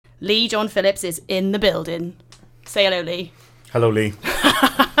Lee John Phillips is in the building. Say hello, Lee. Hello, Lee.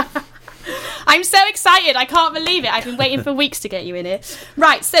 I'm so excited. I can't believe it. I've been waiting for weeks to get you in here.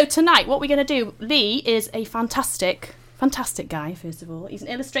 Right, so tonight, what we're going to do, Lee is a fantastic guy, first of all. He's an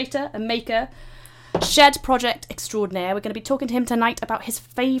illustrator, a maker, shed project extraordinaire. We're going to be talking to him tonight about his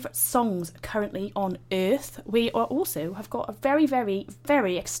favourite songs currently on Earth. We are also have got a very, very,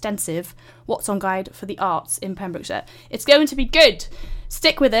 very extensive What's On guide for the arts in Pembrokeshire. It's going to be good.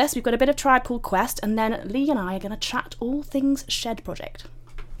 Stick with us. We've got a bit of Tribe Called Quest, and then Lee and I are going to chat all things shed project.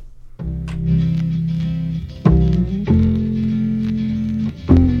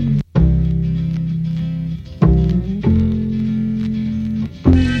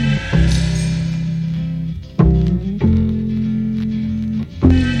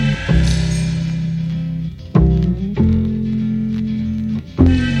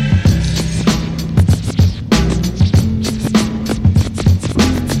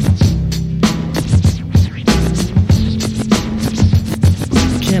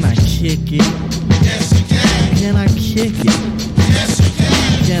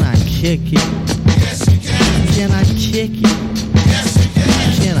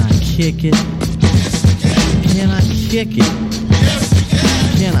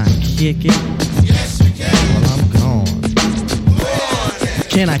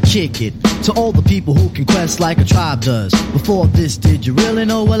 Can I kick it to all the people who can quest like a tribe does? Before this, did you really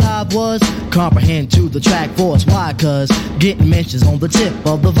know what live was? Comprehend to the track force, why? Cuz getting mentions on the tip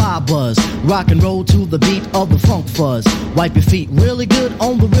of the vibe buzz. Rock and roll to the beat of the funk fuzz. Wipe your feet really good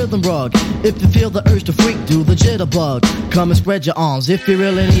on the rhythm rug. If you feel the urge to freak, do the jitterbug. Come and spread your arms if you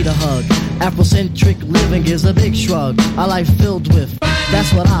really need a hug. Afrocentric living is a big shrug. A life filled with,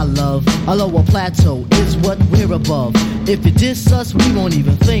 that's what I love. A lower plateau is what we're above. If you diss us, we won't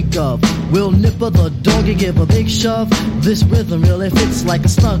even think of. We'll nipper the dog and give a big shove. This rhythm really fits like a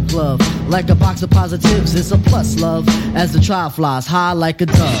snug glove. Like a box of positives, it's a plus love. As the tribe flies high like a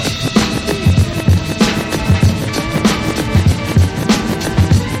dove.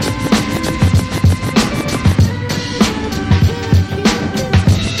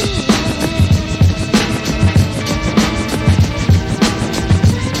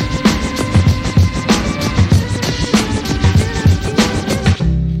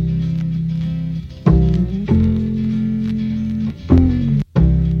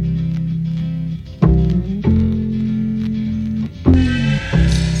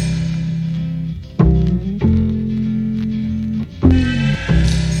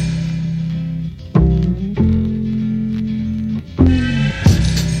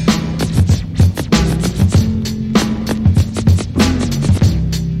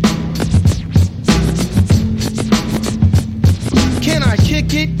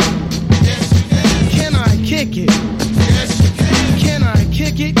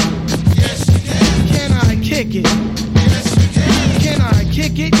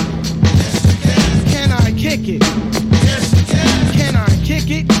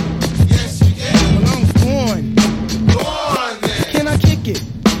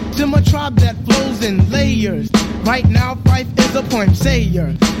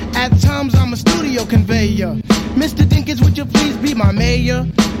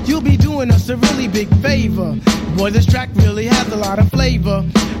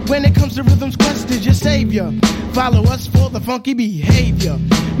 Follow us for the funky behavior.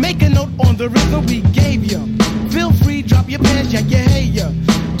 Make a note on the rhythm we gave you. Feel free, drop your pants, yank your hair.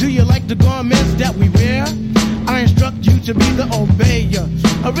 Do you like the garments that we wear? I instruct you to be the obeyer.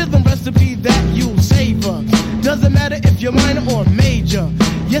 A rhythm recipe that you'll savor. Doesn't matter if you're minor or major.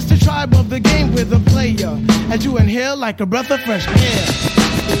 Yes, the tribe of the game with a player. As you inhale like a breath of fresh air.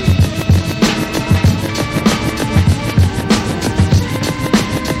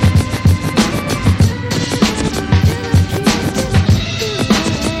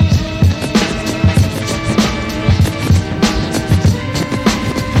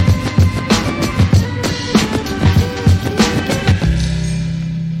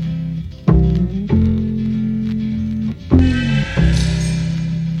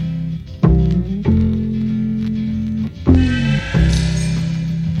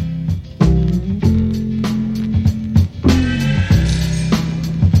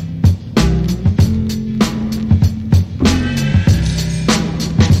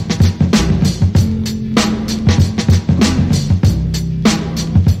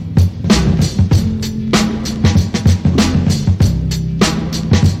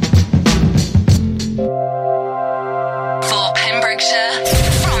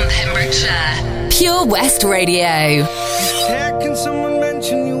 Pure West Radio. Yeah, can someone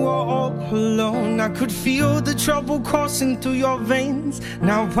mention you are all alone? I could feel the trouble coursing through your veins.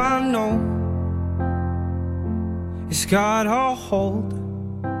 Now I know it's got a hold.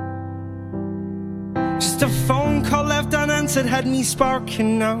 Just a phone call left unanswered had me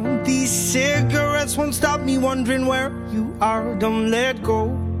sparking now. These cigarettes won't stop me wondering where you are. Don't let go,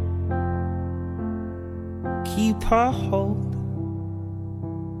 keep a hold.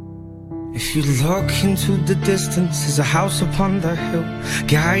 If you look into the distance, there's a house upon the hill,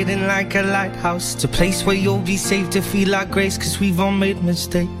 guiding like a lighthouse. It's a place where you'll be safe to feel like grace, 'cause we've all made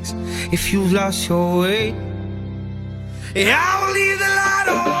mistakes. If you've lost your way, yeah, I will leave the light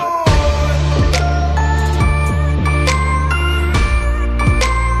on.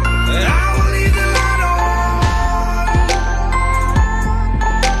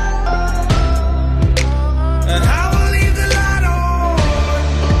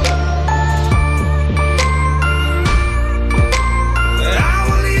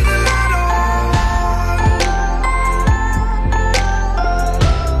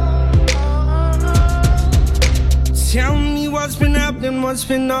 What's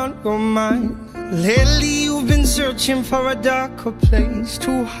been on your mind? Lately you've been searching for a darker place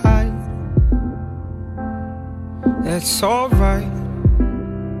to hide. That's alright,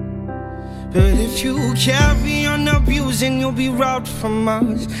 but if you carry on abusing, you'll be robbed from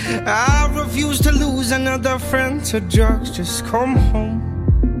us. I refuse to lose another friend to drugs. Just come home,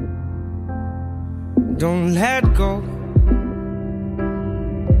 don't let go.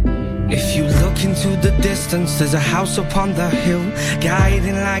 If you look into the distance, there's a house upon the hill,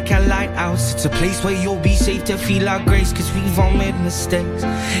 guiding like a lighthouse. It's a place where you'll be safe to feel our grace, 'cause we've all made mistakes.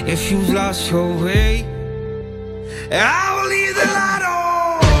 If you've lost your way, I will leave the light on.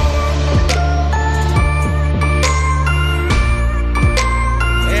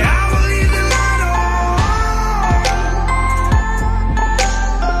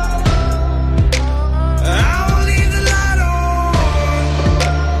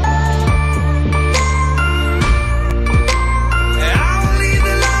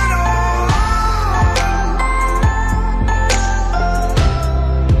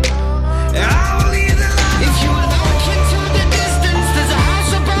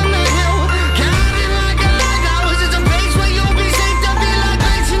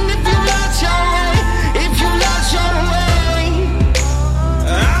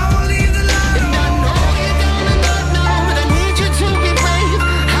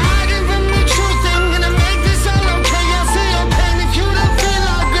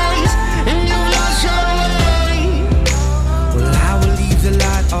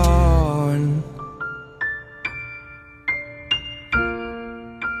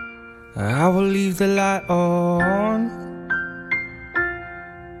 I will leave the light on,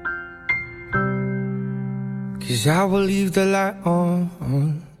 'cause I will leave the light on.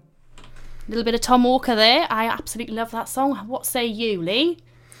 A little bit of Tom Walker there. I absolutely love that song. What say you, Lee?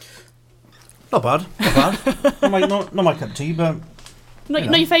 Not bad, not bad. not my cup of tea, but... Not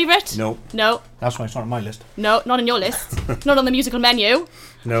your favourite? No. No. That's why it's not on my list. No, not on your list. Not on the musical menu.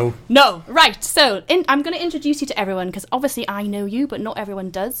 No. No. Right, so I'm going to introduce you to everyone, because obviously I know you, but not everyone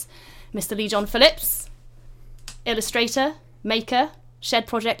does. Mr. Lee John Phillips, illustrator, maker, shed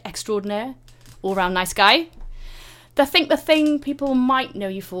project extraordinaire, all-round nice guy. I think the thing people might know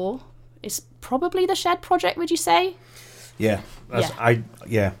you for is probably the shed project, would you say? Yeah. I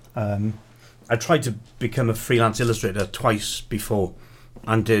tried to become a freelance illustrator twice before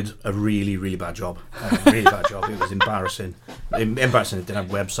and did a really, really bad job. Really bad job. It was embarrassing. Embarrassing. I didn't have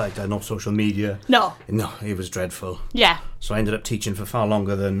a website, I had no social media. No, it was dreadful. Yeah. So I ended up teaching for far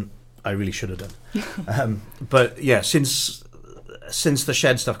longer than I really should have done. But yeah, since the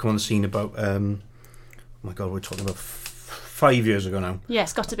shed stuff come on the scene about, oh my God, we're talking about 5 years ago now. Yeah,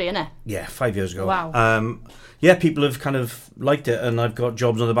 it's got to be, innit? Yeah, 5 years ago. Wow. Yeah, people have kind of liked it, and I've got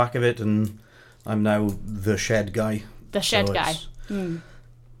jobs on the back of it, and I'm now the shed guy. The shed guy.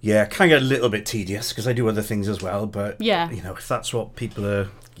 Yeah, it can get a little bit tedious because I do other things as well, but if that's what people are,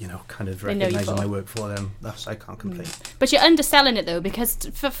 kind of recognising my work for, then I can't complain. But you're underselling it though, because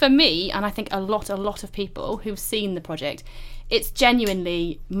for me, and I think a lot of people who've seen the project, it's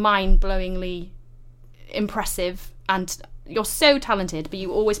genuinely mind-blowingly impressive, and you're so talented, but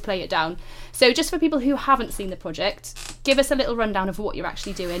you always play it down. So just for people who haven't seen the project, give us a little rundown of what you're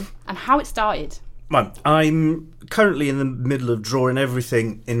actually doing and how it started. Right, I'm currently in the middle of drawing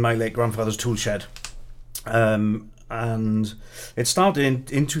everything in my late grandfather's tool shed. And it started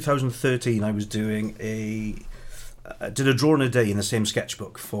in 2013. I was doing did a drawing a day in the same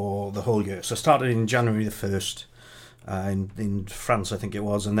sketchbook for the whole year. So I started in January the 1st in France, I think it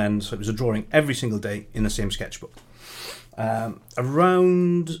was. And then, so it was a drawing every single day in the same sketchbook.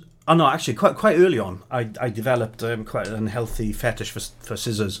 Around Oh no, actually, quite early on, I developed quite an unhealthy fetish for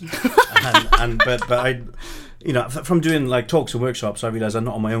scissors, but I, from doing like talks and workshops, I realised I'm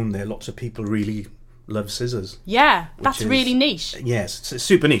not on my own there. Lots of people really love scissors. Yeah, that's really niche. Yes, it's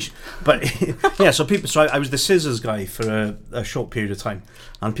super niche. But so I was the scissors guy for a short period of time,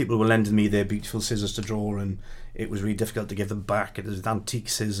 and people were lending me their beautiful scissors to draw, and it was really difficult to give them back. It was antique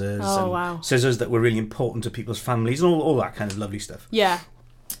scissors, scissors that were really important to people's families, and all that kind of lovely stuff. Yeah.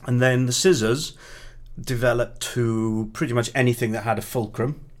 And then the scissors developed to pretty much anything that had a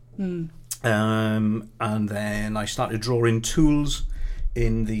fulcrum. And then I started drawing tools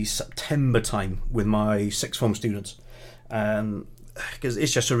in the September time with my sixth form students. Because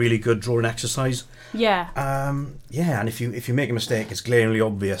it's just a really good drawing exercise. Yeah. And if you make a mistake, it's glaringly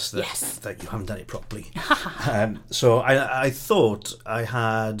obvious that you haven't done it properly. So I thought I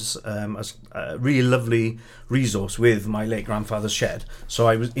had a really lovely resource with my late grandfather's shed. So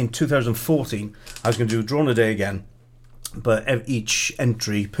I was in 2014. I was going to do Drawn a Day again, but each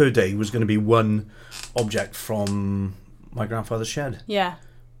entry per day was going to be one object from my grandfather's shed. Yeah.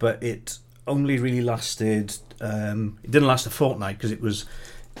 But it only really lasted. It didn't last a fortnight because it was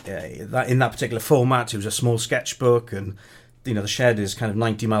that in that particular format. It was a small sketchbook, and the shed is kind of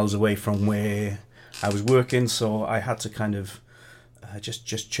 90 miles away from where I was working, so I had to kind of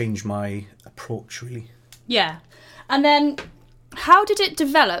just change my approach, really. Yeah. And then how did it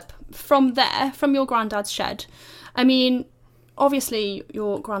develop from there, from your granddad's shed? I mean, obviously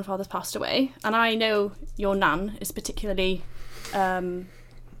your grandfather's passed away, and I know your nan is particularly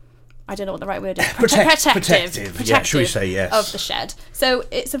I don't know what the right word is. Protective. Yeah, should we say yes? Of the shed. So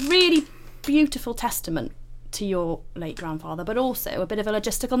it's a really beautiful testament to your late grandfather, but also a bit of a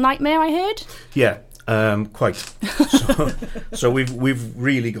logistical nightmare, I heard. Yeah, quite. So we've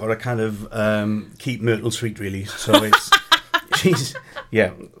really got to kind of keep Myrtle sweet, really. So she's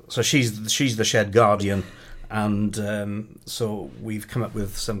the shed guardian, and so we've come up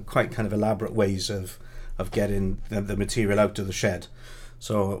with some quite kind of elaborate ways of getting the material out of the shed.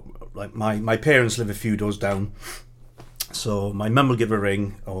 So, like, my parents live a few doors down, so my mum will give a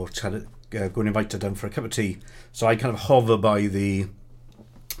ring or try to go and invite her down for a cup of tea. So I kind of hover by the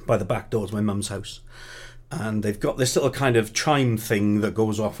back door to my mum's house, and they've got this little kind of chime thing that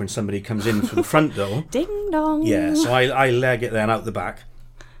goes off when somebody comes in through the front door. Ding dong. Yeah, so I leg it then out the back,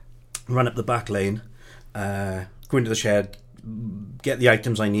 run up the back lane, go into the shed, get the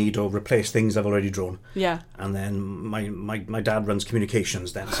items I need or replace things I've already drawn. Yeah. And then my dad runs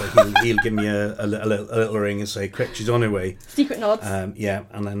communications then, so he'll give me a little ring and say, quick, she's on her way. Secret nods. Yeah,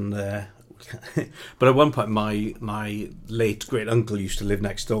 and then but at one point my late great uncle used to live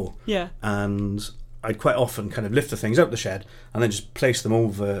next door. Yeah. And I'd quite often kind of lift the things out the shed and then just place them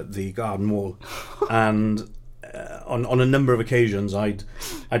over the garden wall. And on a number of occasions I'd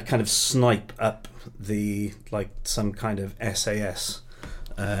kind of snipe up some kind of SAS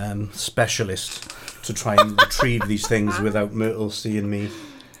specialist to try and retrieve these things without Myrtle seeing me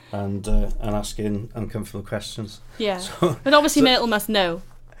and asking uncomfortable questions. Yeah, but obviously Myrtle must know.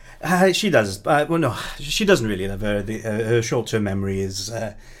 She does. Well, no, she doesn't really have her short-term memory is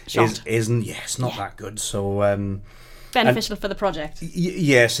not that good. So beneficial for the project.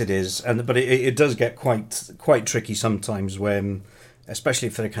 Yes, it is, but it does get quite tricky sometimes when, especially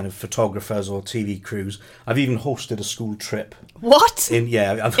for the kind of photographers or TV crews. I've even hosted a school trip. What? In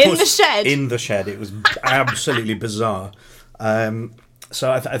the shed? In the shed. It was absolutely bizarre.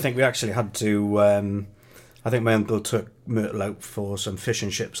 So I think we actually had to... I think my uncle took Myrtle out for some fish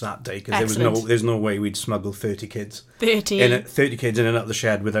and chips that day because there's no way we'd smuggle 30 kids. 30 kids in and out of the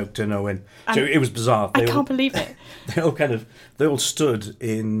shed without her knowing. So it was bizarre. I can't believe it. They all stood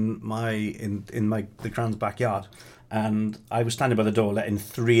in the Crown's backyard, and I was standing by the door letting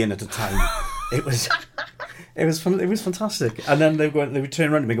 3 in at a time. It was fantastic. And then they would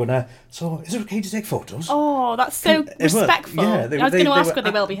turn around to me going, so is it okay to take photos? Oh, that's so respectful. I was going to ask were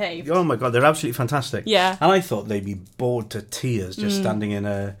they well behaved. Oh my God, they're absolutely fantastic. Yeah. And I thought they'd be bored to tears just standing in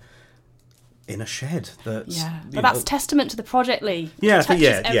a shed. But that's testament to the project, Lee. Yeah,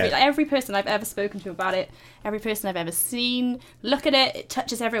 every person I've ever spoken to about it, every person I've ever seen, look at it, it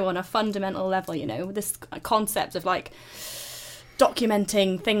touches everyone on a fundamental level, this concept of like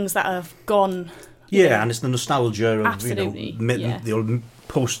documenting things that have gone. Yeah, and it's the nostalgia of the old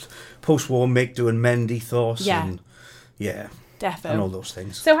post-war make do and mend ethos. Yeah, and defo, and all those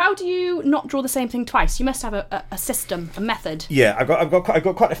things. So how do you not draw the same thing twice? You must have a system, a method. Yeah, I've got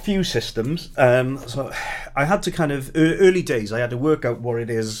quite a few systems. So I had to kind of early days. I had to work out what it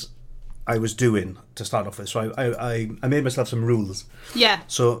is I was doing to start off with. So I made myself some rules. Yeah.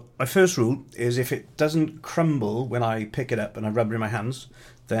 So my first rule is if it doesn't crumble when I pick it up and I rub it in my hands,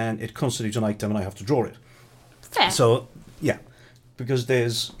 then it constitutes an item and I have to draw it. Fair. So, yeah, because there are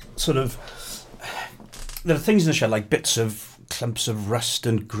things in the shed like bits of clumps of rust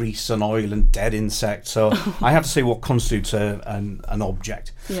and grease and oil and dead insects. So I have to say what constitutes an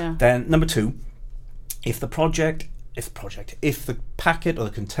object. Yeah. Then number 2, if the packet or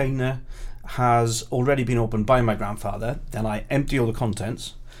the container has already been opened by my grandfather, then I empty all the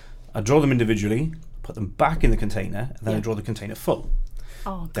contents, I draw them individually, put them back in the container, and then I draw the container full.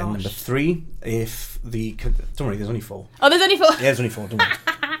 Oh, gosh. Then number 3, if the... Don't worry, there's only 4. Oh, there's only 4? Yeah, there's only 4, don't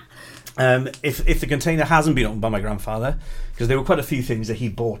worry. If the container hasn't been opened by my grandfather, because there were quite a few things that he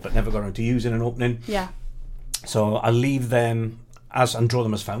bought but never got around to using and opening. Yeah. So I'll leave them and draw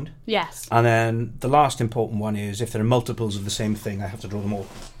them as found. Yes. And then the last important one is if there are multiples of the same thing, I have to draw them all.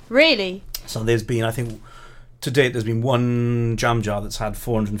 Really? So there's been, I think, to date, there's been one jam jar that's had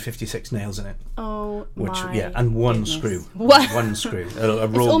 456 nails in it. Oh, and one goodness. screw. What? One screw. A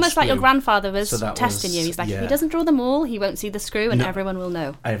It's almost like your screw. grandfather was So testing you. He's like, if he doesn't draw them all, he won't see the screw, and everyone will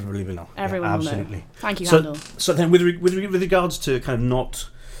know. Everybody will know. Everyone will absolutely. know. Thank you, So, Handel. so then with regards to kind of not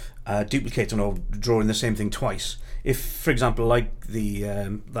duplicating or drawing the same thing twice, if, for example, like the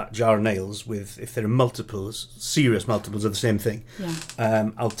that jar of nails, if there are multiples, serious multiples of the same thing,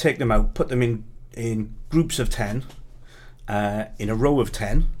 I'll take them out, put them in groups of 10, in a row of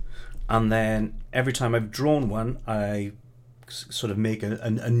 10, and then every time I've drawn one, I sort of make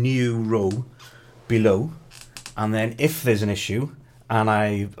a new row below, and then if there's an issue and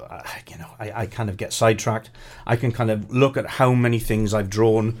I kind of get sidetracked, I can kind of look at how many things I've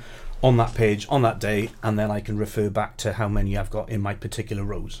drawn on that page on that day, and then I can refer back to how many I've got in my particular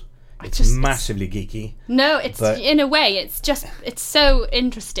rows. It's massively geeky. No, in a way, it's so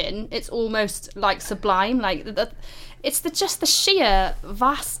interesting. It's almost like sublime. Like it's just the sheer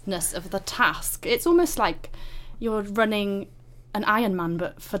vastness of the task. It's almost like you're running an Ironman,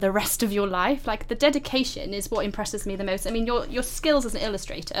 but for the rest of your life. Like the dedication is what impresses me the most. I mean, your skills as an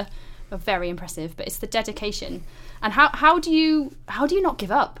illustrator are very impressive, but it's the dedication. And how do you not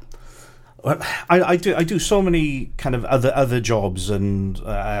give up? Well, I do so many kind of other jobs, and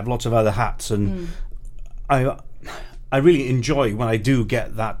I have lots of other hats, and I really enjoy when I do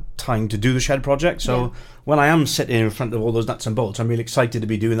get that time to do the shed project. So when I am sitting in front of all those nuts and bolts, I'm really excited to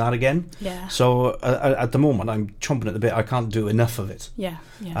be doing that again. Yeah. So at the moment, I'm chomping at the bit. I can't do enough of it. Yeah.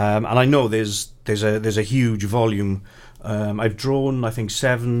 And I know there's a huge volume. I've drawn, I think,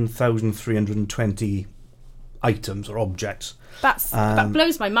 7,320 items or objects. That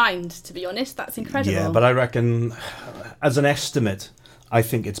blows my mind, to be honest. That's incredible. Yeah, but I reckon, as an estimate, I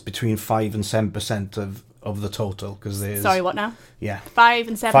think it's between 5 and 7% of the total. Sorry, what now? Yeah. 5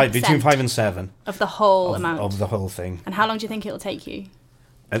 and 7%? Between 5 and 7. Of the whole amount? Of the whole thing. And how long do you think it'll take you?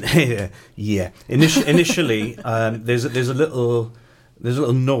 And, yeah. Initially, there's a little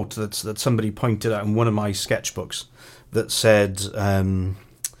note that somebody pointed out in one of my sketchbooks that said...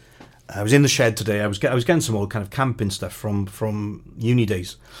 I was in the shed today. I was getting some old kind of camping stuff from uni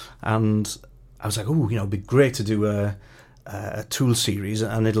days, and I was like, it'd be great to do a tool series,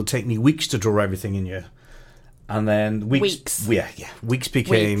 and it'll take me weeks to draw everything in here. And then weeks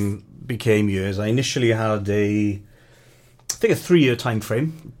became years. I initially had a 3-year time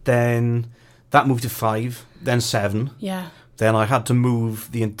frame. Then that moved to 5, then 7. Yeah. Then I had to move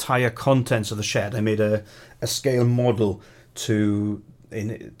the entire contents of the shed. I made a scale model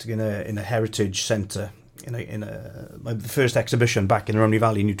in a heritage centre my first exhibition back in Rumney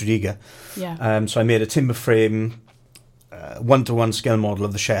Valley, New Tredegar. Yeah. So I made a timber frame, 1-to-1 scale model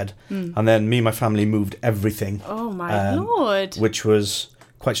of the shed, and then me and my family moved everything. Oh my lord! Which was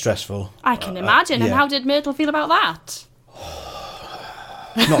quite stressful. I can imagine. Yeah. And how did Myrtle feel about that?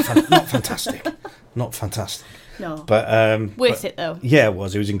 Not fantastic. Not fantastic. No. But worth it though. Yeah, it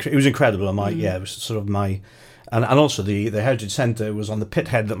was. It was incredible. It was sort of my. And also the Heritage Centre was on the pit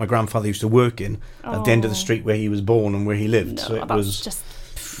head that my grandfather used to work in at the end of the street where he was born and where he lived. No, so it was just...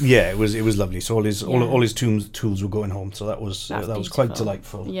 Yeah, it was lovely. So all his tools were going home. So that was quite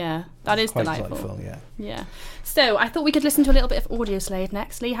delightful. Yeah, that is quite delightful. Yeah. So I thought we could listen to a little bit of Audioslave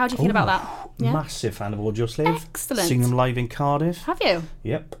next. Lee, how do you feel about that? Yeah? Massive fan of Audioslave. Excellent. Seen them live in Cardiff. Have you?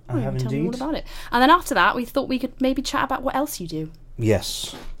 Yep, I have indeed. Tell me all about it. And then after that, we thought we could maybe chat about what else you do.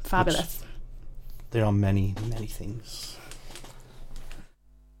 Yes. Fabulous. There are many, many things.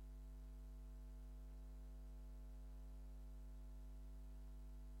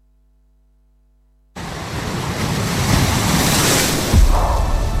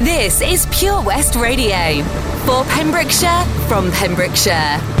 This is Pure West Radio for Pembrokeshire from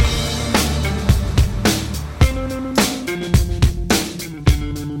Pembrokeshire.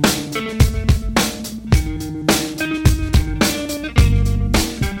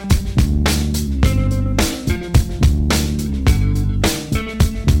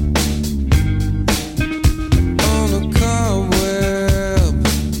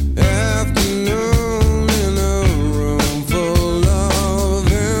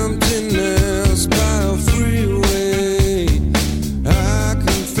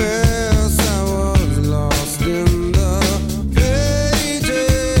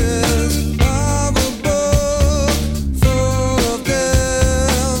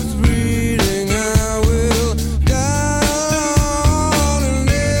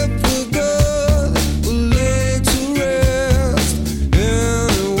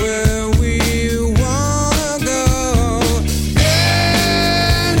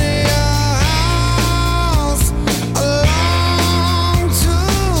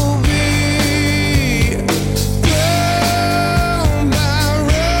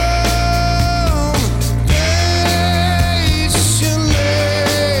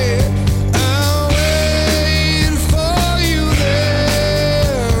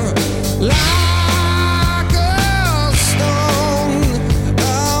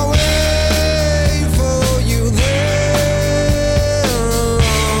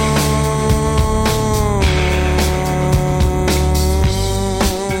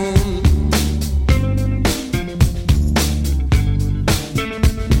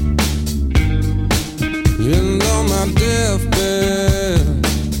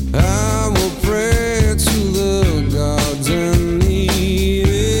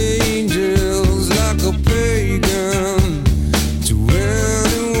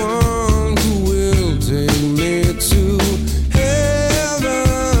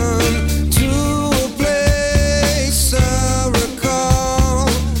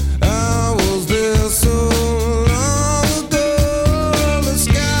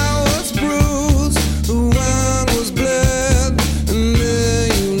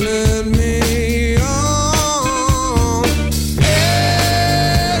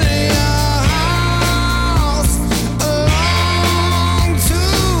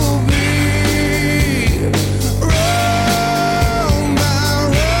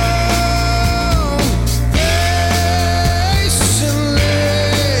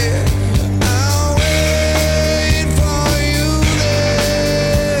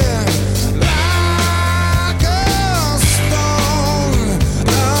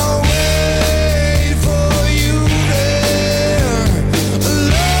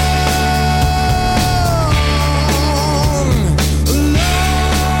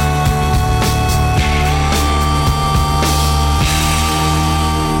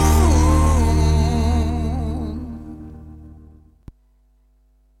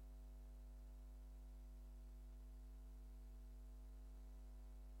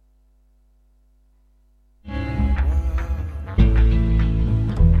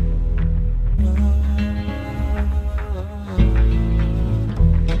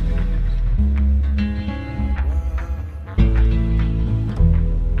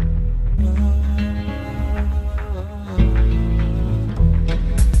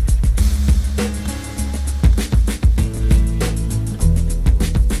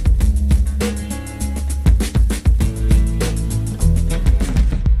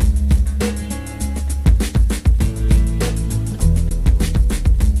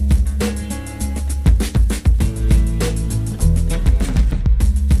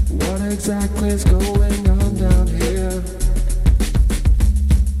 exactly is going on down here?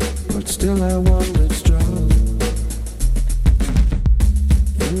 But still I wandered strong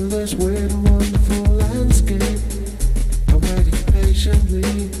through this weird and wonderful landscape. I waited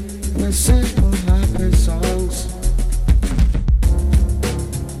patiently with simple happy songs.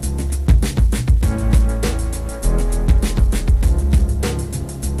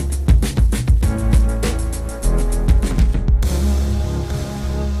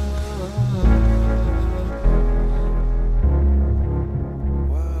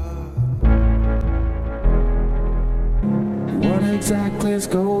 Exactly is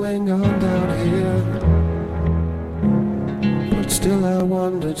going on down here, but still I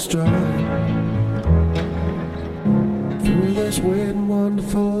wandered strong through this weird and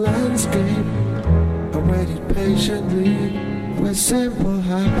wonderful landscape. I waited patiently with simple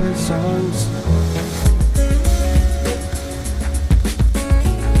happy songs.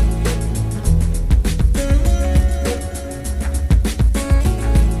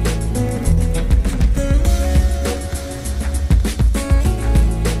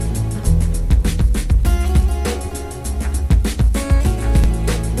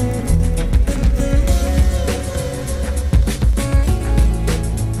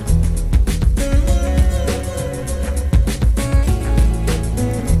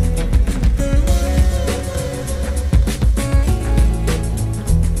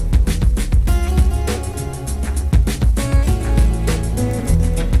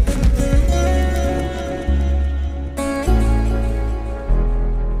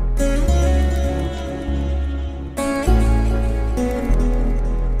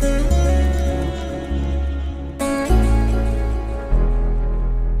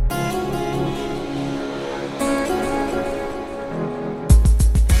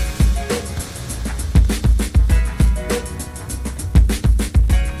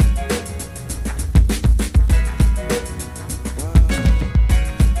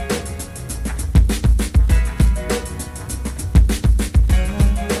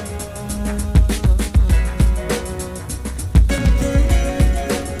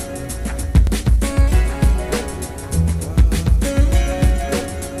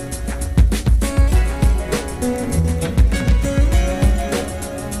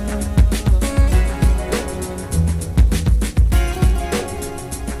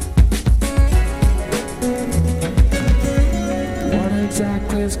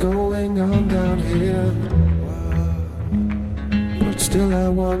 Is going on down here, but still I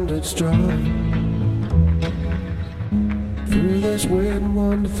wandered strong through this weird and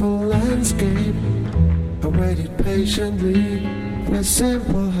wonderful landscape. I waited patiently with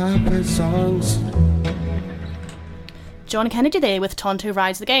simple happy songs. John Kennedy there with Tonto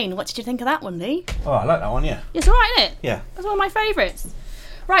Rides the Gain. What did you think of that one, Lee? Oh, I like that one, yeah. It's alright, isn't it? Yeah. That's one of my favourites.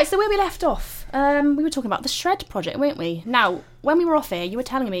 Right, so where we left off, we were talking about the Shred project, weren't we? Now, when we were off here, you were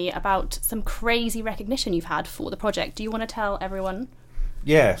telling me about some crazy recognition you've had for the project. Do you want to tell everyone?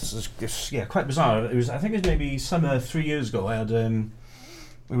 Yes, it's quite bizarre. It was, I think it was maybe summer 3 years ago. I had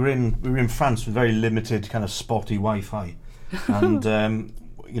we were in France with very limited kind of spotty Wi-Fi, and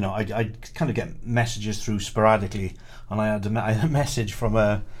I kind of get messages through sporadically, and I had a message from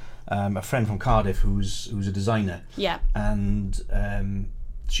a friend from Cardiff who's a designer. Yeah. And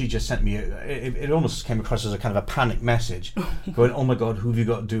she just sent me it almost came across as a kind of a panic message going, oh my god, who have you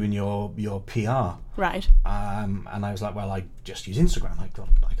got doing your PR? Right. And I was like, well, I just use Instagram. I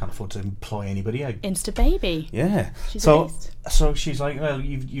can't afford to employ anybody. Insta baby. Yeah. She's so she's like, well,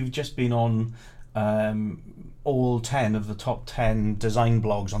 you've just been on all 10 of the top 10 design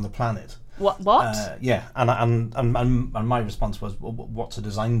blogs on the planet. What? Yeah, and my response was, well, what's a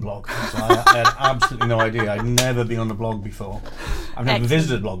design blog? So I had absolutely no idea. I'd never been on a blog before. I've never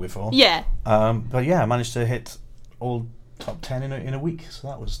visited a blog before. Yeah. But yeah, I managed to hit all top 10 in a week. So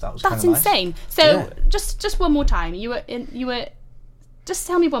that was That's kind of insane. Nice. So yeah. just one more time. You were just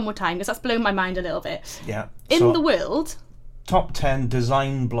tell me one more time because that's blown my mind a little bit. Yeah. In the world, top 10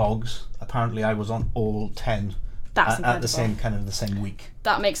 design blogs. Apparently, I was on all 10. That's at the same week.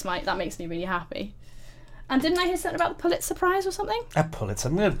 That makes me really happy. And didn't I hear something about the Pulitzer Prize or something? A Pulitzer,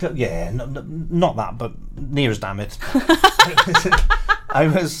 yeah, not that, but near as damn it.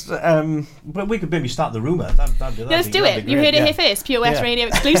 I was, but we could maybe start the rumour. Let's do it. You heard it here first. Pure West Radio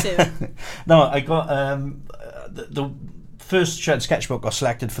exclusive. No, I got the first Shred sketchbook got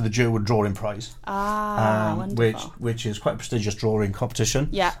selected for the Jerwood Drawing Prize. Wonderful. Which is quite a prestigious drawing competition.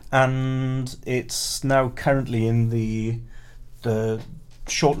 Yeah. And it's now currently in the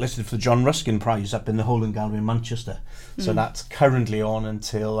shortlisted for the John Ruskin Prize up in the Holland Gallery in Manchester. So that's currently on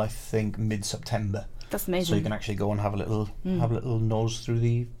until I think mid-September. That's amazing. So you can actually go and have a little nose through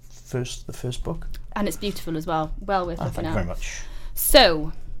the first book. And it's beautiful as well. Well worth looking Thank you at. very much.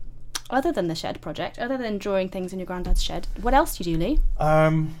 So, other than the shed project, other than drawing things in your granddad's shed, what else do you do, Lee?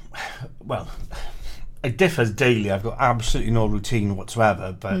 Well, it differs daily. I've got absolutely no routine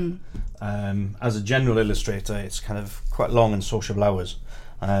whatsoever, but as a general illustrator, it's kind of quite long and sociable hours.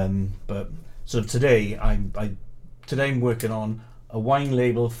 But sort of today, I'm working on a wine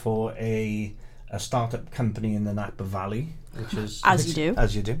label for a startup company in the Napa Valley, which is as you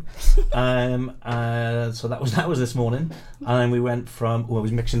do. So that was this morning, and then we went from. I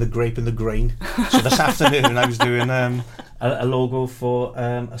was mixing the grape and the grain. So this afternoon, I was doing a logo for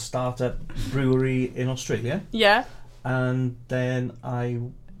a startup brewery in Australia. Yeah. And then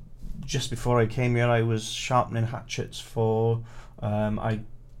just before I came here, I was sharpening hatchets for. I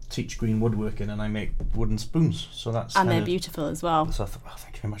teach green woodworking and I make wooden spoons. So that's they're beautiful as well. So I thought,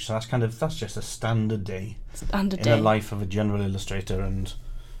 thank you very much. So that's just a standard day. In day. the life of a general illustrator and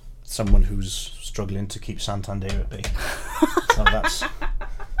someone who's struggling to keep Santander at bay. So that's.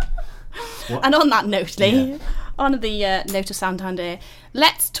 And on that note, Lee, on the note of Santander,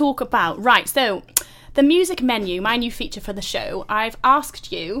 let's talk about so the music menu, my new feature for the show. I've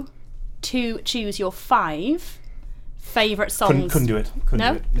asked you to choose your 5 favourite songs. Couldn't do it.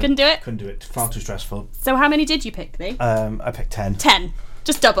 Couldn't do it? Couldn't do it. Far too stressful. So how many did you pick, Lee? I picked 10. 10.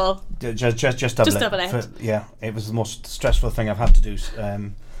 Just double. Just double Just double it. It was the most stressful thing I've had to do.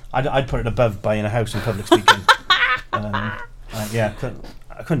 I'd put it above buying a house and public speaking. I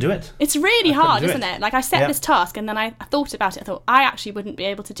couldn't do it. It's really hard, isn't it? Like I set this task and then I thought about it. I thought I actually wouldn't be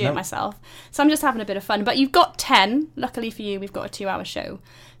able to do it myself. So I'm just having a bit of fun. But you've got 10. Luckily for you, we've got a 2-hour show.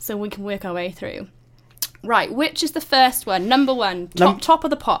 So we can work our way through. Right, which is the first one? Number 1, top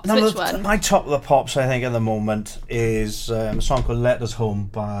of the pops. Which one? My top of the pops, I think, at the moment is a song called "Letters Home"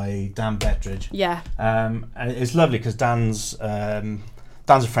 by Dan Bettridge. Yeah. And it's lovely because Dan's a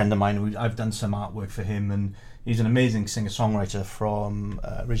friend of mine. I've done some artwork for him, and he's an amazing singer-songwriter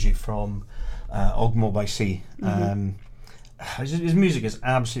originally from Ogmore by Sea. Mm-hmm. His music is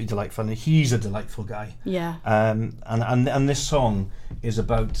absolutely delightful, and he's a delightful guy. Yeah. And this song is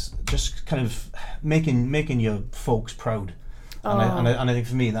about just kind of making your folks proud. And I think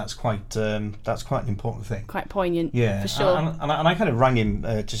for me that's quite an important thing. Quite poignant. Yeah, for sure. And I kind of rang him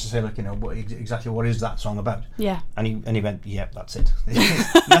just to say, look, exactly what is that song about? Yeah. And he went, yeah, that's it.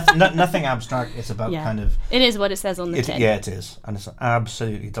 Nothing abstract. It's about kind of. It is what it says on the tin. Yeah, it is, and it's an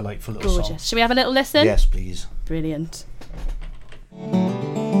absolutely delightful little song. Gorgeous. Shall we have a little listen? Yes, please. Brilliant.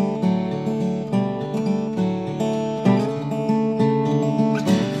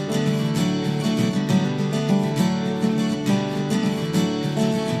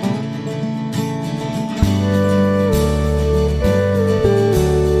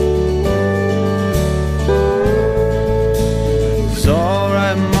 It's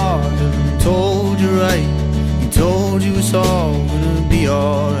alright, Martin, told you right. He told you it's all gonna be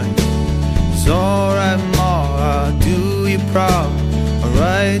alright. It's alright, Ma, I'll do you proud. I'll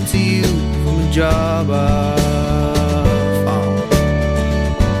write to you from a job I found.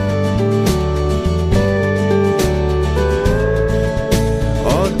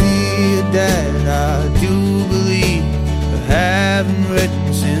 Oh dear Dad, I do believe I haven't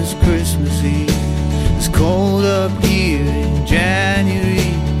written since Christmas Eve. It's cold up here in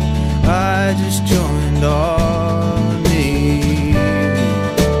January. I just joined our Navy.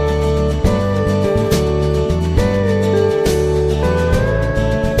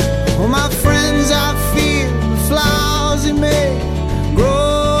 Oh, my friends, I feel the flowers they may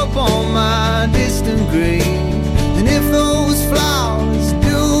grow up on my distant grave. And if those flowers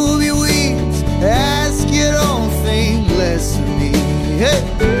do be weeds, ask you don't think less of me. Hey!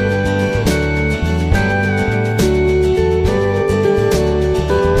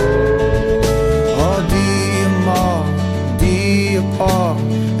 I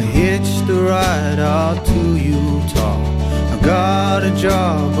hitched a ride out to Utah. I got a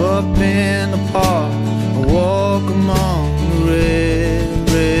job up in the park. I walk among the red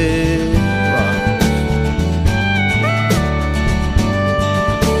rocks.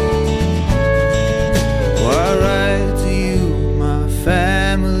 Well, I write to you, my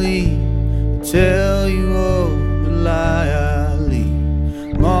family, tell you of the lie I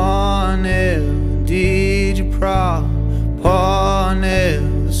lead. Morning, did you proud? Paul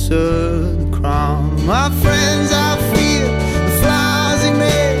never served the crown. My friends, I feel the flowers they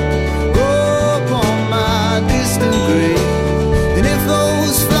made grow up on my distant grave. And if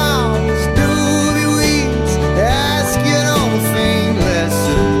those flowers do be weeds, ask you don't think less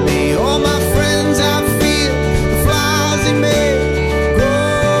of me. Oh, my friends, I feel the flowers they made grow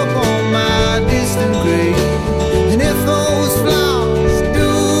up on my distant grave. And if those flowers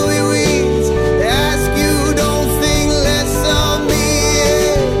do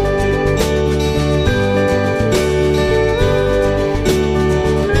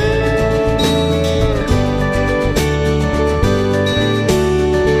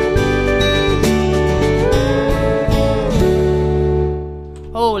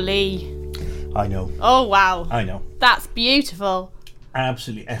I know. Oh, wow. I know. That's beautiful.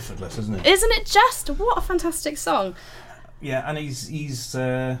 Absolutely effortless, isn't it? Isn't it just? What a fantastic song. Yeah, and he's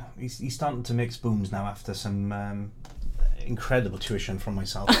starting to make spoons now after some incredible tuition from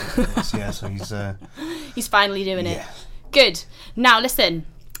myself. Yeah, so he's finally doing it. Good. Now listen,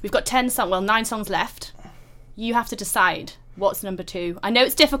 we've got 9 songs left. You have to decide what's number 2. I know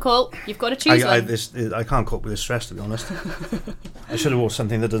it's difficult. You've got to choose one. I can't cope with this stress, to be honest. I should have wore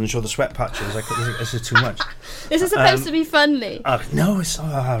something that doesn't show the sweat patches. This is too much. This is supposed to be fun, Lee. No, it's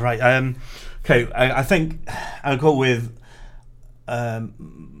right. Okay, I think I'll go with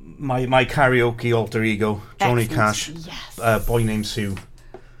my karaoke alter ego, Johnny Cash. Yes. Boy Named Sue.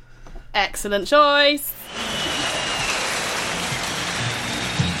 Excellent choice.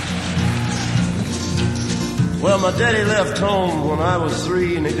 Well, my daddy left home when I was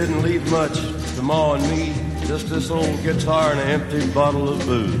 3, and he didn't leave much to Ma and me. Just this old guitar and an empty bottle of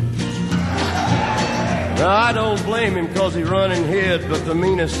booze. Now, I don't blame him 'cause he run and hid, but the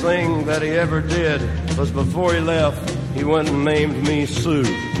meanest thing that he ever did was before he left, he went and named me Sue.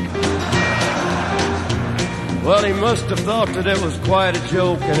 Well, he must have thought that it was quite a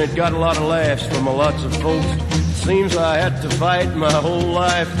joke, and it got a lot of laughs from lots of folks. Seems I had to fight my whole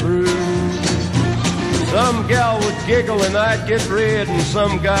life through. Some gal would giggle and I'd get red, and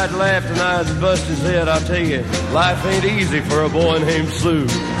some guy'd laugh and I'd bust his head. I'll tell you, life ain't easy for a boy named Sue.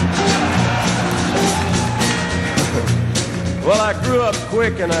 Well, I grew up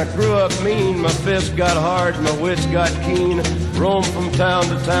quick and I grew up mean. My fists got hard, my wits got keen. Roamed from town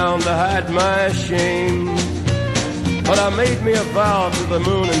to town to hide my shame. But I made me a vow to the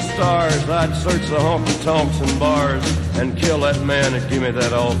moon and stars, I'd search the honky-tonks and bars and kill that man that gave me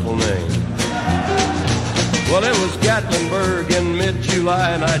that awful name. Well, it was Gatlinburg in mid-July,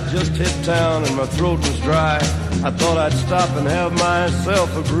 and I'd just hit town and my throat was dry. I thought I'd stop and have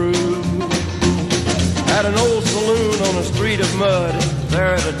myself a brew. At an old saloon on a street of mud,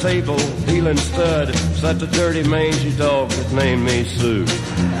 there at a table, dealing stud, sat the dirty mangy dog that named me Sue.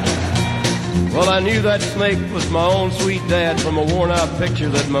 Well, I knew that snake was my own sweet dad from a worn-out picture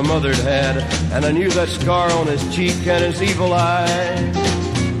that my mother'd had, and I knew that scar on his cheek and his evil eye.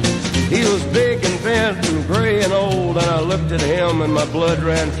 He was big and bent and gray and old, and I looked at him and my blood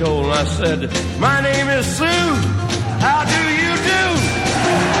ran cold, and I said, "My name is Sue. How do you do?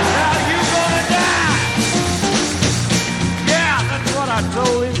 How you gonna die?" Yeah, that's what I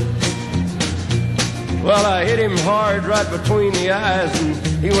told him. Well, I hit him hard right between the eyes, and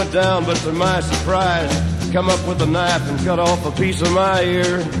he went down, but to my surprise, come up with a knife and cut off a piece of my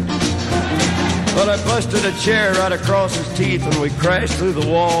ear. But I busted a chair right across his teeth, and we crashed through the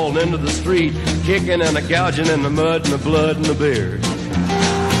wall and into the street, kicking and gouging in the mud and the blood and the beard.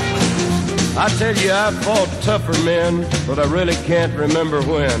 I tell you, I've fought tougher men, but I really can't remember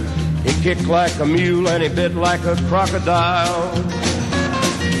when. He kicked like a mule and he bit like a crocodile.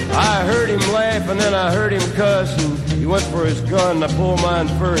 I heard him laugh and then I heard him cuss, and he went for his gun. I pulled mine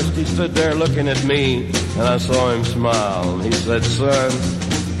first. He stood there looking at me, and I saw him smile. And he said, "Son,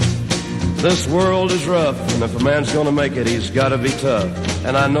 this world is rough, and if a man's gonna make it, he's gotta be tough.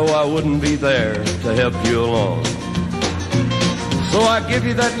 And I know I wouldn't be there to help you along. So I give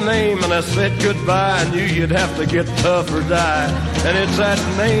you that name, and I said goodbye. I knew you'd have to get tough or die. And it's that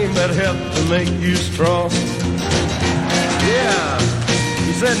name that helped to make you strong." Yeah.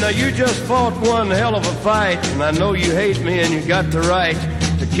 He said, "Now you just fought one hell of a fight, and I know you hate me and you got the right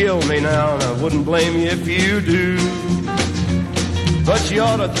to kill me now, and I wouldn't blame you if you do. But you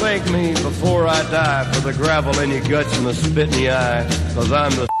ought to thank me before I die for the gravel in your guts and the spit in your eye, 'cause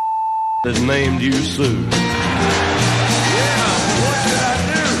I'm the that named you Sue." Yeah,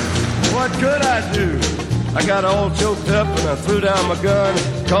 what could I do? I got all choked up and I threw down my gun,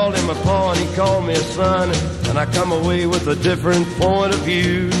 called him a paw and he called me a son, and I come away with a different point of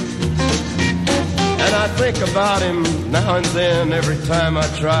view. And I think about him now and then, every time I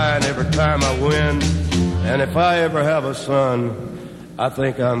try and every time I win. And if I ever have a son, I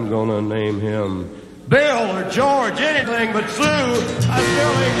think I'm gonna name him Bill or George, anything but Sue. I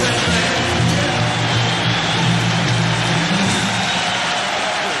still ain't that man.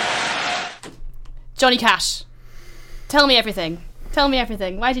 Johnny Cash, tell me everything. Tell me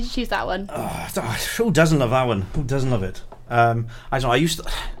everything. Why did you choose that one? Who doesn't love that one? Who doesn't love it? I don't know. I used to.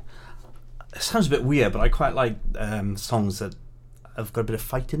 It sounds a bit weird, but I quite like songs that have got a bit of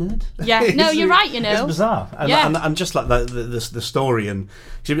fighting in it. Yeah, no, you're right. You know, it's bizarre. And just like the story, and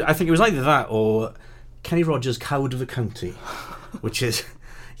I think it was either that or Kenny Rogers' "Coward of the County," which is.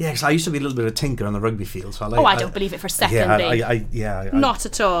 Yeah, because I used to be a little bit of a tinker on the rugby field. So I don't believe it for a second. Not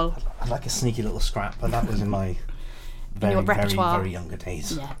at all. I like a sneaky little scrap, but that was in my very, very, very younger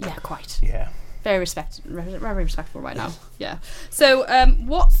days. Yeah, quite. Yeah. Very respectful right now. Yeah. So,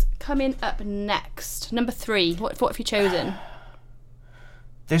 what's coming up next? Number 3. What have you chosen?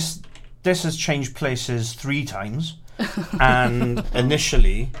 This has changed places 3 times, and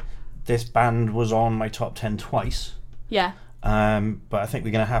initially, this band was on my top 10 twice. Yeah. But I think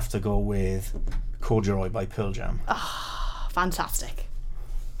we're going to have to go with Corduroy by Pearl Jam. Oh, fantastic.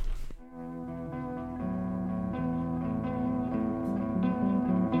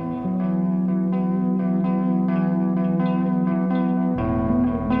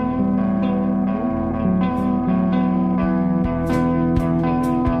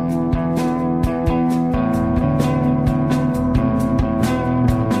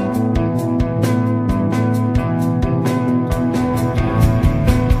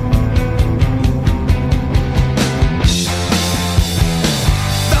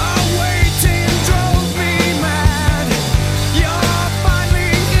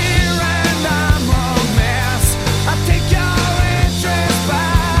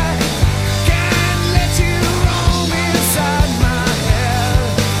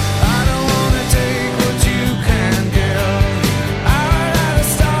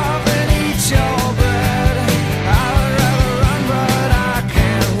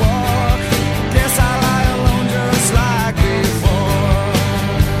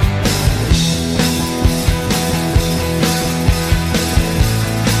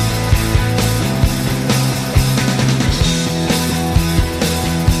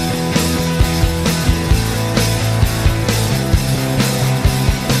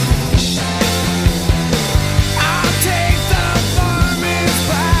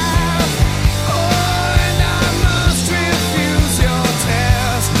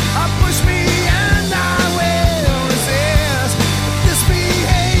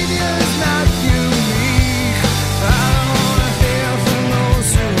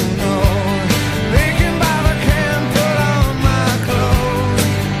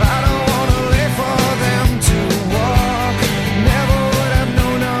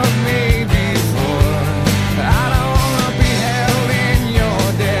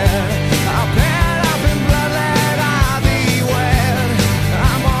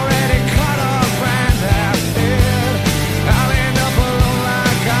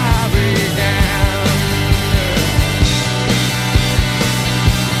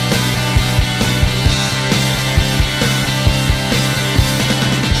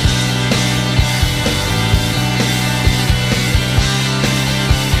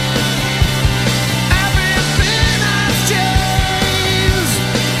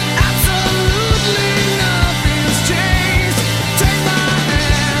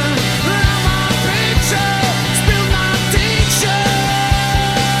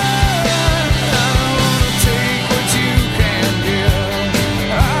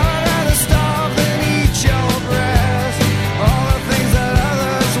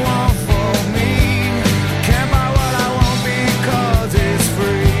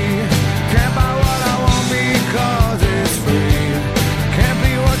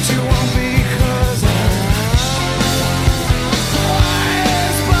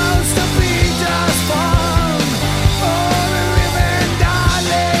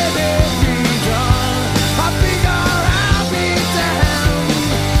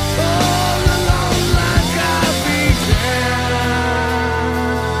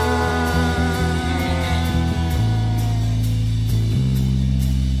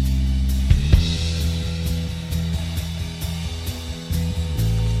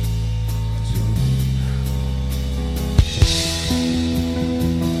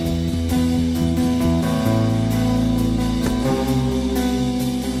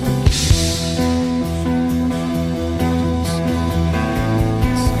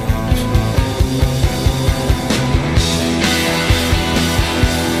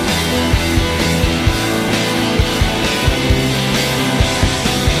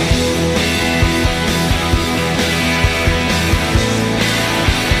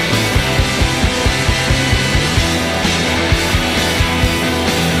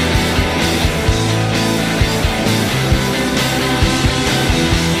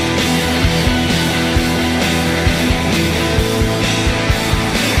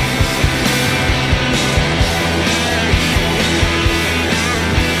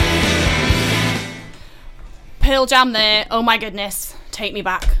 Pearl Jam there. Oh my goodness. Take me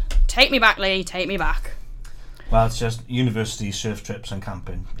back. Take me back, Lee. Take me back. Well, it's just university, surf trips and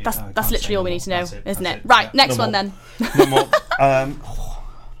camping. That's literally all we need to know, isn't it? Right, next one then. No more.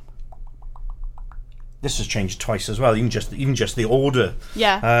 This has changed twice as well, even just the order.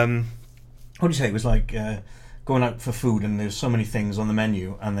 Yeah. What do you say? It was like going out for food and there's so many things on the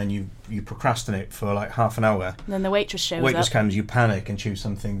menu, and then you procrastinate for like half an hour. And then the waitress shows Waitress up. comes, you panic and choose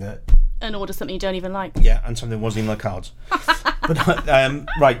something that... And order something you don't even like. Yeah, and something that wasn't even on the cards. But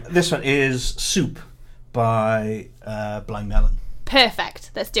right, this one is Soup by Blind Melon.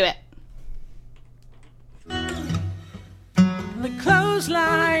 Perfect. Let's do it. The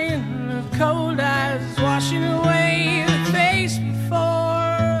clothesline of cold eyes washing away the face before.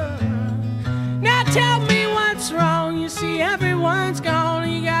 Now tell me what's wrong. You see everyone's gone.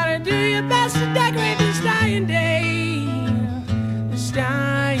 You gotta do your best to decorate this dying day. This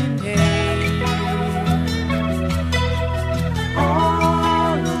dying day.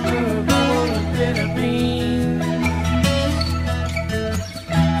 All over a bowl of bitter beans.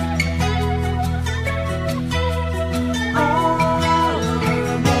 All over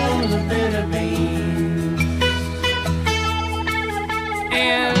a bowl of bitter beans.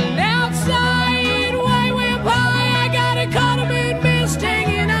 And outside, way up high, I got a cardamom mist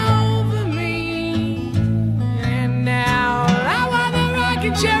hanging over me. And now I want the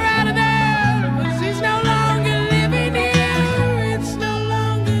rocking chair out of there, 'cause it's no longer living here. It's no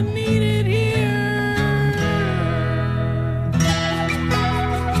longer needed here.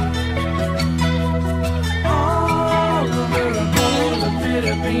 All over a bowl of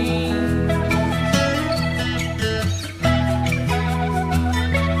bitter beans.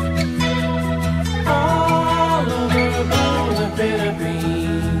 All over a bowl of bitter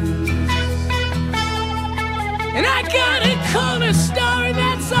beans. And I got a corner store, and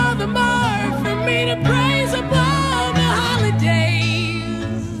that's all the more for me to praise above the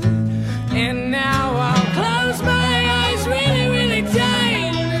holidays. And now I'll close my eyes really, really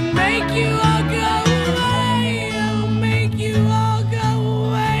tight and make you all go away. I'll make you all go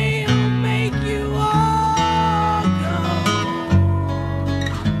away. I'll make you all go.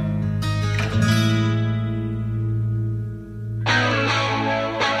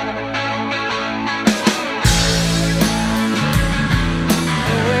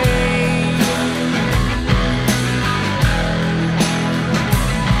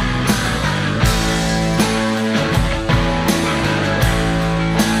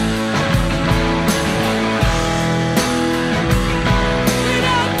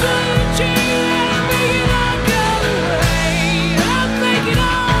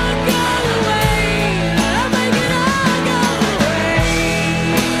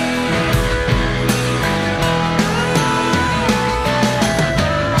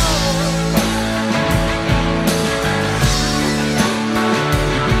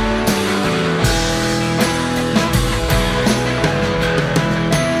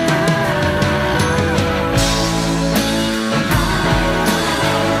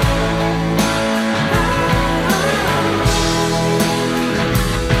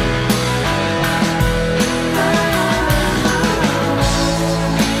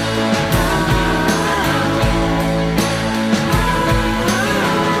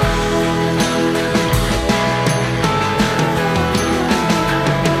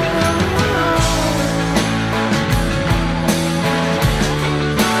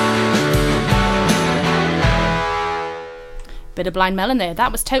 Bit of Blind Melon there.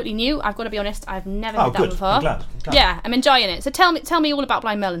 That was totally new. I've got to be honest, I've never heard that good. before. I'm glad. Yeah, I'm enjoying it. So tell me all about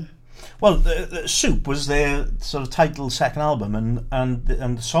Blind Melon. Well, the Soup was their sort of title second album, and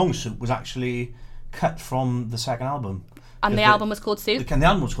the song Soup was actually cut from the second album. And the album was called Soup? The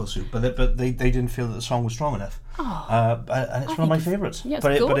album was called Soup, but they didn't feel that the song was strong enough. And it's one of my favourites. Yeah, it's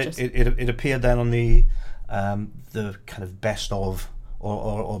but gorgeous. it appeared then on the kind of best of,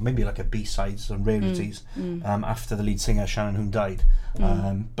 or maybe like a B-sides and rarities after the lead singer Shannon Hoon died.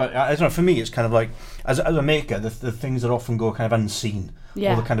 But I don't know, for me it's kind of like, as a maker, the things that often go kind of unseen,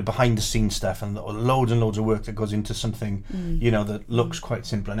 all the kind of behind the scenes stuff, and loads and loads of work that goes into something that looks quite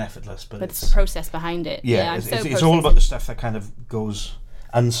simple and effortless, but it's the process behind it. It's all about the stuff that kind of goes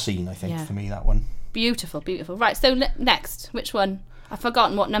unseen, I think, for me, that one. Beautiful. Right, so next, which one? I've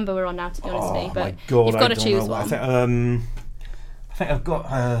forgotten what number we're on now, to be honest with you, but my God, you've got to choose one. I think I've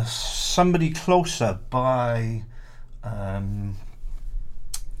got Somebody Closer by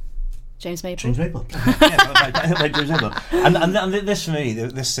James Maple. James Maple. by James Maple. And this, for me,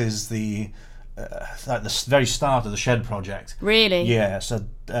 this is the very start of the Shed project. Really? Yeah, so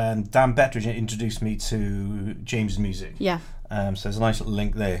Dan Bettridge introduced me to James' music. Yeah. So there's a nice little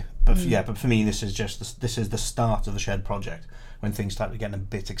link there. But but for me, this is the start of the Shed project, when things start getting a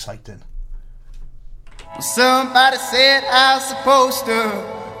bit exciting. Somebody said I was supposed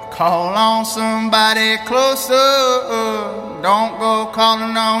to call on somebody closer. Don't go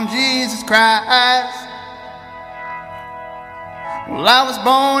calling on Jesus Christ. Well, I was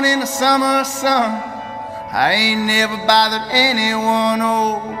born in the summer sun, I ain't never bothered anyone,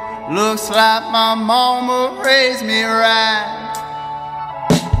 oh, looks like my mama raised me right.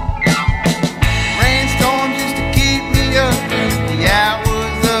 Rainstorms used to keep me up through the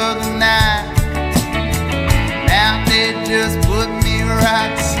hours of the night. Now they just put me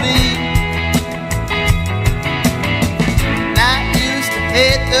right to sleep. And I used to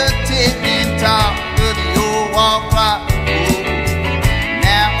hit the ticking talk of the old wall clock.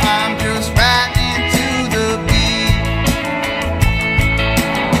 Now I'm just riding to the beat.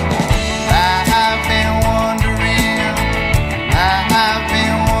 I've been wondering,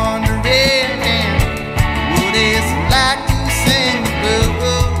 what it's like to sing the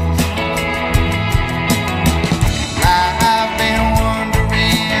blues. I've been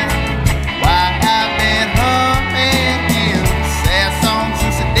wondering why I've been humming sad songs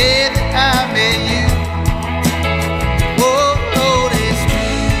since the day that I met you. Oh, Lord, it's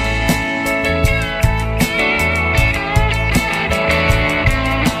true.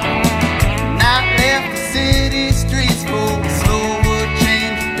 And I left the city streets for a slower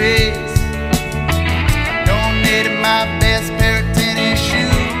change of pace. I donated my best pair of tennis shoes.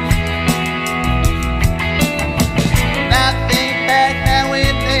 And I think back now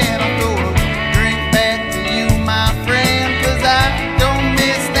and then I'll throw a drink back to you, my friend, 'cause I don't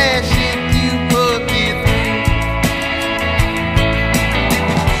miss that shit you put me through.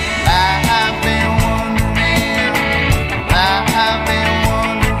 I've been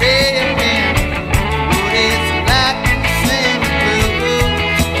wondering what it's like to sing the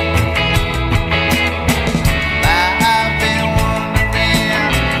blues. I've been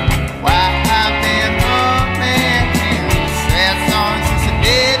wondering why I've been humming sad songs since the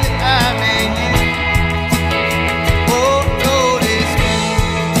day that I met you. Oh, Lord, it's true.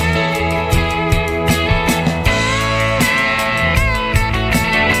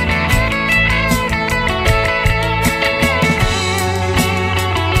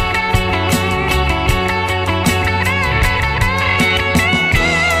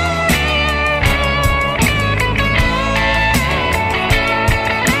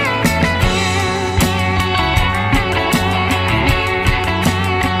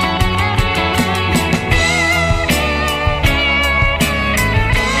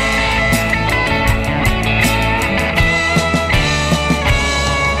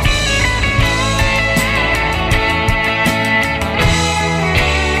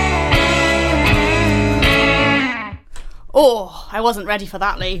 Oh, I wasn't ready for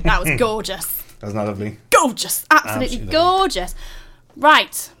that, Lee. That was gorgeous. That's not lovely. Gorgeous. Absolutely gorgeous.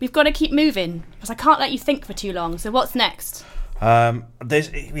 Right, we've got to keep moving because I can't let you think for too long. So what's next? We've got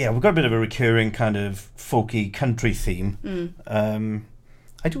a bit of a recurring kind of folky country theme. I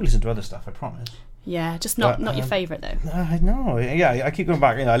do listen to other stuff, I promise. Yeah, just not your favourite though. No, yeah, I keep going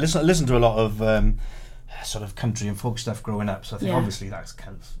back. You know, I listen to a lot of sort of country and folk stuff growing up. So I think obviously that's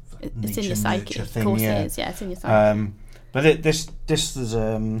kind of it's in your psyche. Of thing, course, it is. Yeah, it's in your psyche. But this is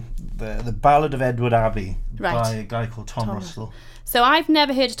the Ballad of Edward Abbey by a guy called Tom Russell. So I've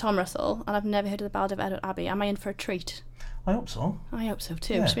never heard of Tom Russell, and I've never heard of the Ballad of Edward Abbey. Am I in for a treat? I hope so. I hope so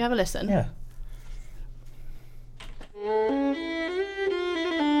too. Yeah. Should we have a listen? Yeah.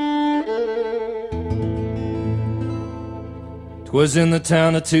 'Twas in the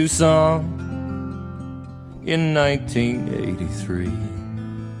town of Tucson in 1983.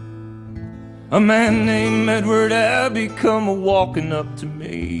 A man named Edward Abbey come a-walking up to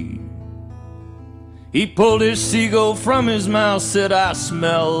me. He pulled his seagull from his mouth, said, "I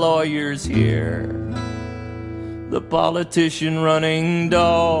smell lawyers here. The politician running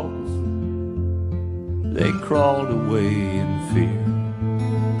dogs, they crawled away in fear.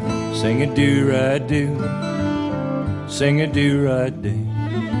 Sing a do-ride-do, sing a do-ride-do."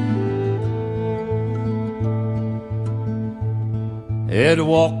 Ed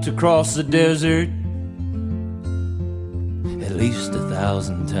walked across the desert at least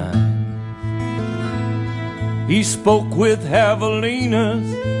 1,000 times. He spoke with javelinas,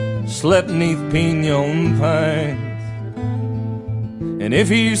 slept neath pinon pines. And if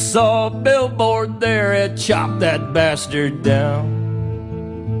he saw a billboard there, Ed chopped that bastard down.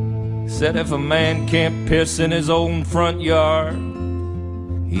 Said if a man can't piss in his own front yard,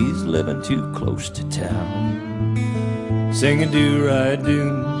 he's living too close to town. Sing a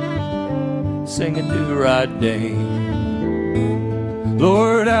do-ride-do, sing a do-ride-day.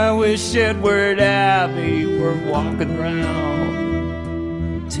 Lord, I wish Edward Abbey were walking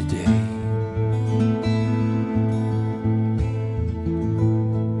round today.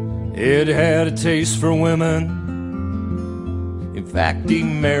 Ed had a taste for women. In fact, he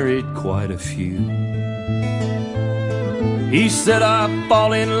married quite a few. He said, I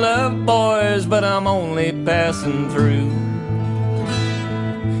fall in love, boys, but I'm only passing through.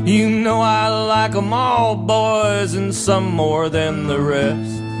 You know I like 'em all, boys, and some more than the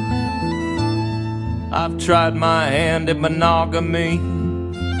rest. I've tried my hand at monogamy,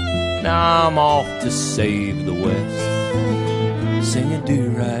 now I'm off to save the West. Sing a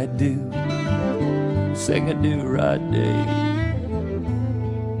do-ride-do, sing a do-ride-day.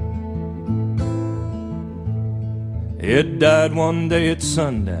 Ed died one day at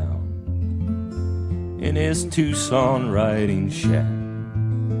sundown in his Tucson riding shack.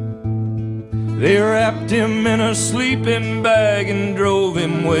 They wrapped him in a sleeping bag and drove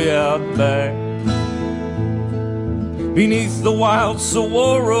him way out back. Beneath the wild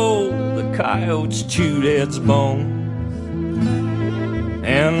saguaro, the coyotes chewed Ed's bones,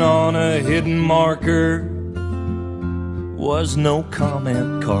 and on a hidden marker was no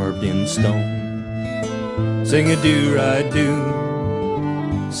comment carved in stone. Sing a do-ride-do,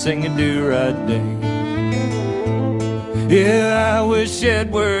 sing a do-ride-day. Yeah, I wish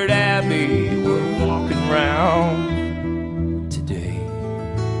Edward Abbey were walking round today.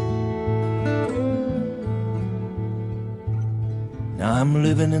 Now I'm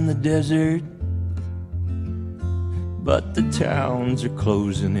living in the desert, but the towns are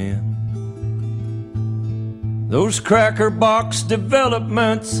closing in. Those cracker box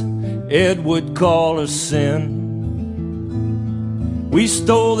developments Ed would call a sin. We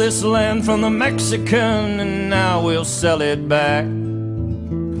stole this land from the Mexican, and now we'll sell it back.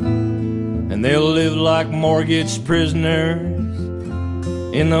 And they'll live like mortgaged prisoners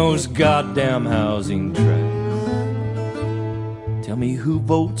in those goddamn housing tracts. Tell me who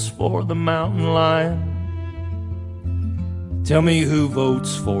votes for the mountain lion? Tell me who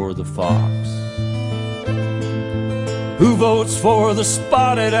votes for the fox? Who votes for the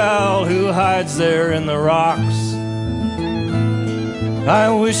spotted owl who hides there in the rocks? I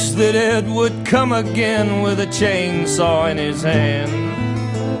wish that Ed would come again with a chainsaw in his hand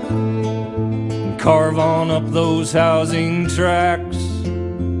and carve on up those housing tracts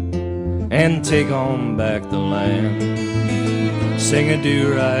and take on back the land. Sing a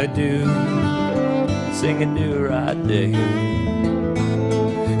do-ride-do, sing a do-ride-day.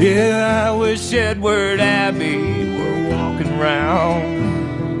 Yeah, I wish Edward Abbey were walking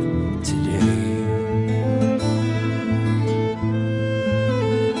round today.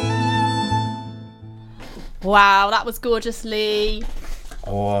 Wow, that was gorgeous, Lee.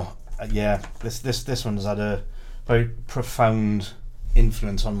 Oh, yeah, this one's had a very profound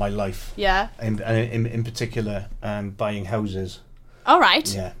influence on my life. Yeah. In particular, buying houses. All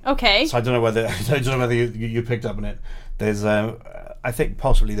right. Yeah. Okay. So I don't know whether you picked up on it. There's I think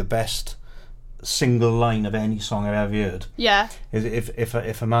possibly the best single line of any song I've ever heard. Yeah. Is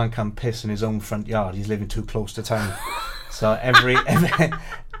if a man can't piss in his own front yard, he's living too close to town. So every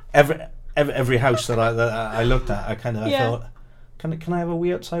house that I looked at, I thought, can I have a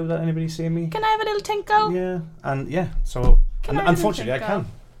wee outside without anybody seeing me? Can I have a little tinkle? Yeah, and yeah. So unfortunately, I can.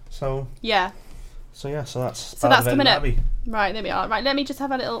 So yeah. So that's coming up. Right, there we are. Right, let me just have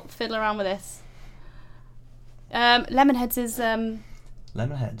a little fiddle around with this. Lemonheads is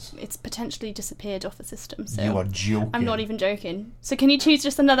Lemonheads. It's potentially disappeared off the system. So you are joking. I'm not even joking. So can you choose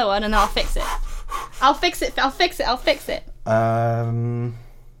just another one and I'll fix it. I'll fix it. Let's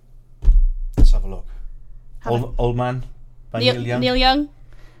have a look. Old Man by Neil Young. Neil Young.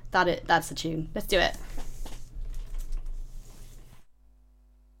 That's the tune. Let's do it.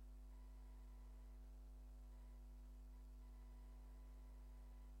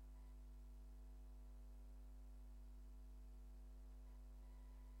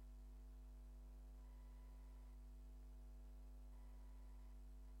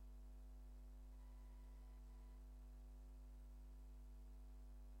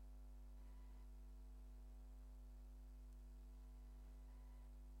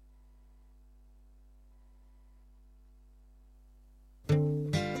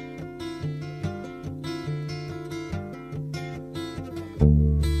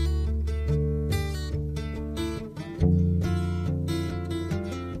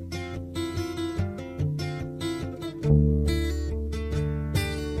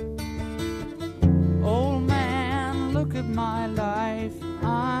 My life,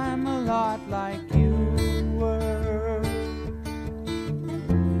 I'm a lot like you were.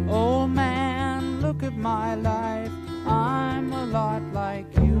 Oh man, look at my life, I'm a lot like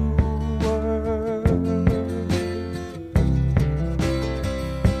you were.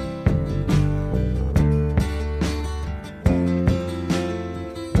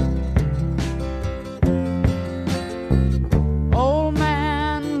 Oh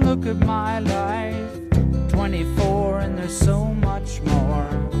man, look at my life, 24 and there's so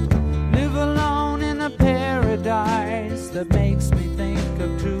that makes me think of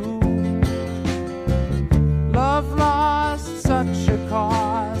true love lost, such a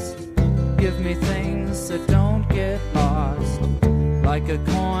cost. Give me things that don't get lost, like a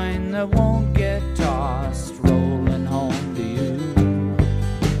coin that won't get tossed. Roll